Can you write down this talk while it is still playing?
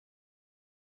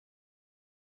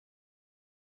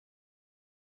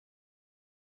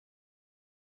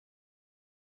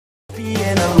Being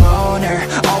a loner,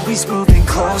 always moving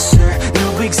closer.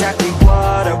 Knew exactly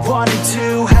what I wanted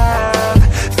to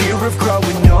have. Fear of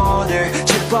growing older,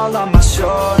 chip all on my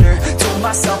shoulder. Told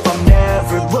myself I'm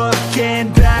never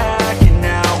looking back, and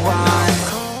now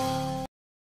I'm...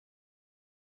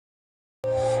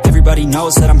 Everybody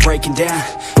knows that I'm breaking down.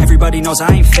 Everybody knows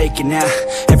I ain't faking now.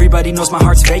 Everybody knows my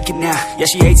heart's vacant now. Yeah,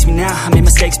 she hates me now, I made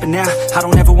mistakes but now I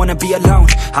don't ever wanna be alone.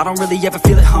 I don't really ever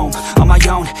feel at home. On my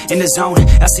own, in the zone,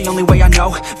 that's the only way I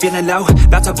know. Feeling low,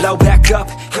 about to blow back up.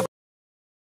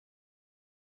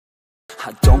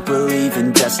 I don't believe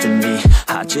in destiny,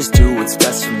 I just do what's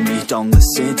best for me. Don't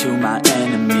listen to my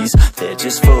enemies, they're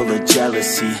just full of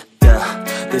jealousy. Yeah,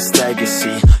 this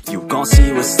legacy, you gon'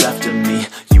 see what's left of me.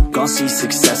 You gon' see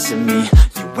success in me,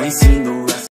 you ain't seen the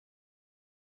rest.